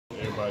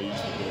everybody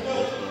used to being the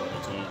best player on the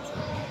team, so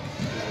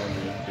it's going to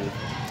be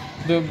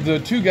different. The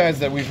two guys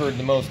that we've heard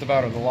the most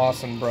about are the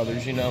Lawson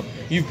brothers. You know,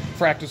 you've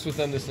practiced with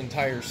them this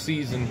entire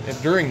season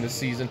and during the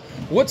season.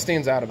 What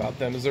stands out about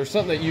them? Is there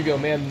something that you go,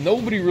 man,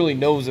 nobody really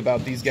knows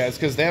about these guys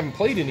because they haven't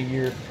played in a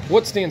year?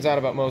 What stands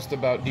out most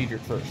about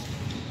Diedrich first?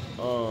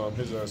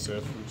 His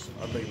unselfishness.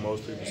 I think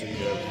most people see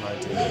he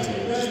has 19 and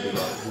 10 just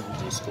because he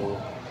can just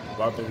score.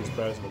 But I think his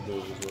passing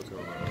ability is what's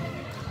going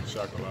to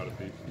shock a lot of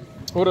people.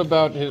 What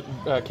about his,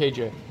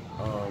 KJ?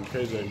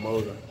 KJ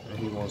Motor, and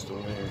he wants to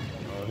win.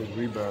 His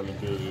rebounding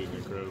ability is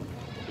incredible.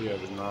 He has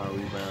 9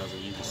 rebounds,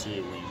 and you can see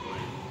it when you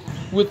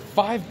play. With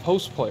 5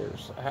 post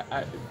players,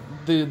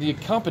 the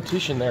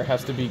competition there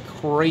has to be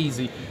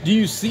crazy. Do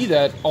you see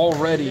that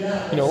already?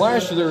 You know,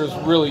 last year there was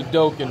really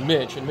Doak and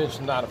Mitch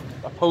is not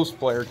a post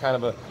player,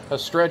 kind of a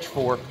stretch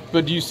for.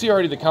 But do you see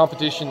already the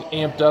competition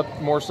amped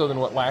up more so than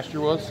what last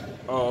year was?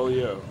 Oh,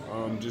 yeah.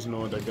 Just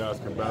knowing that guys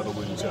can battle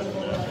with each other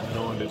now,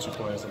 knowing that you're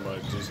playing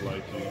somebody just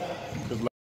like you. 'Cause